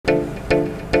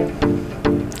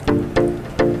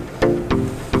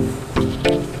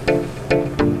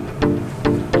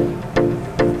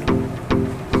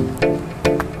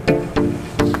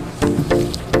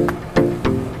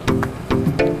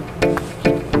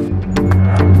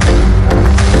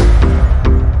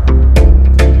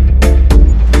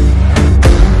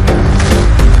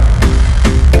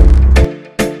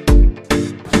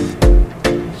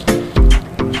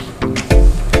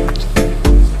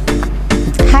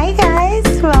Hi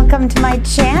guys, welcome to my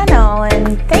channel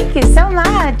and thank you so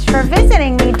much for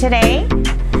visiting me today.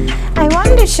 I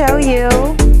wanted to show you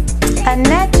a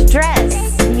net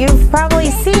dress. You've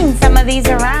probably seen some of these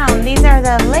around. These are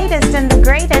the latest and the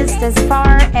greatest as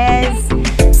far as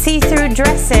see-through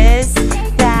dresses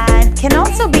that can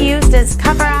also be used as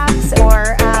cover-ups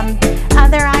or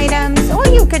other items, or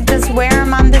you could just wear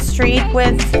them on the street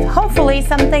with hopefully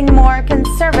something more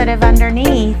conservative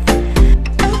underneath.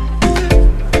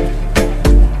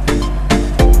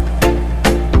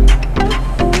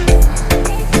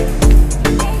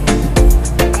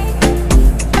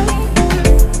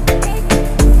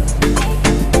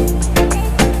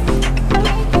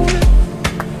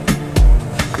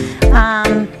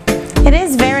 It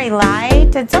is very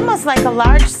light. It's almost like a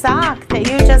large sock that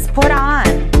you just put on,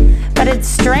 but it's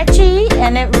stretchy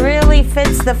and it really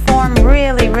fits the form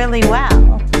really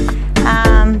well.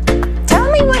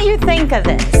 Tell me what you think of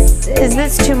this. Is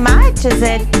this too much? Is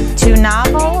it too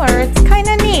novel? Or it's kind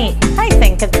of neat? I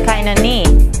think it's kind of neat.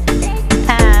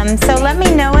 So let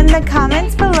me know in the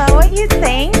comments below what you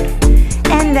think.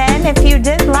 And then if you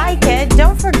did like it,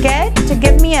 don't forget to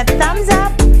give me a thumbs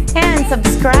up and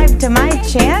subscribe to my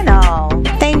channel.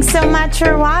 Thanks so much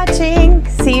for watching.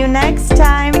 See you next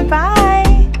time.